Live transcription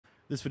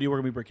This video, we're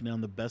going to be breaking down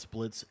the best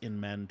blitz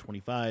in Madden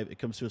 25. It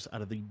comes to us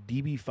out of the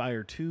DB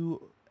Fire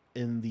 2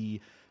 in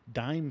the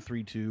Dime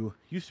 3-2.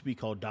 Used to be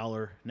called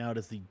Dollar. Now it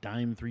is the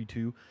Dime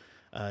 3-2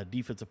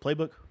 defensive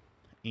playbook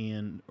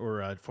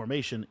or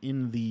formation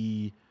in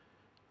the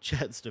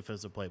Jets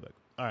defensive playbook.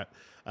 All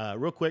right,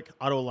 real quick,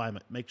 auto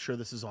alignment. Make sure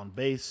this is on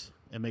base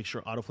and make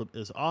sure auto flip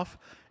is off,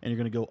 and you're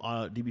going to go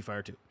DB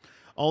Fire 2.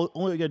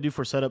 Only you got to do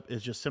for setup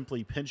is just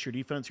simply pinch your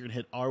defense. You're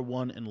going to hit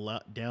R1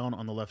 and down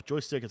on the left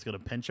joystick. It's going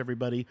to pinch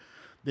everybody.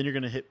 Then you're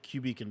going to hit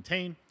QB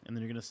contain, and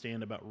then you're going to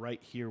stand about right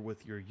here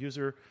with your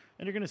user.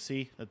 And you're going to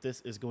see that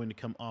this is going to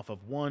come off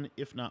of one,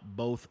 if not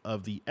both,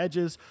 of the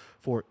edges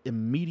for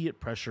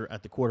immediate pressure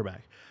at the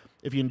quarterback.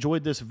 If you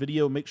enjoyed this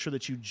video, make sure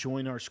that you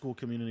join our school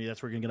community.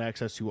 That's where you're going to get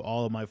access to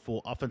all of my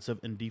full offensive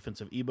and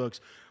defensive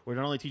ebooks, where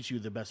not only teach you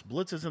the best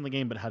blitzes in the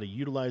game, but how to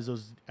utilize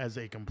those as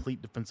a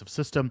complete defensive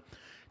system.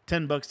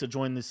 $10 to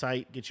join the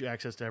site, get you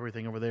access to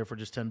everything over there for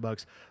just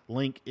 $10.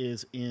 Link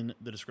is in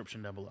the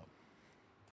description down below.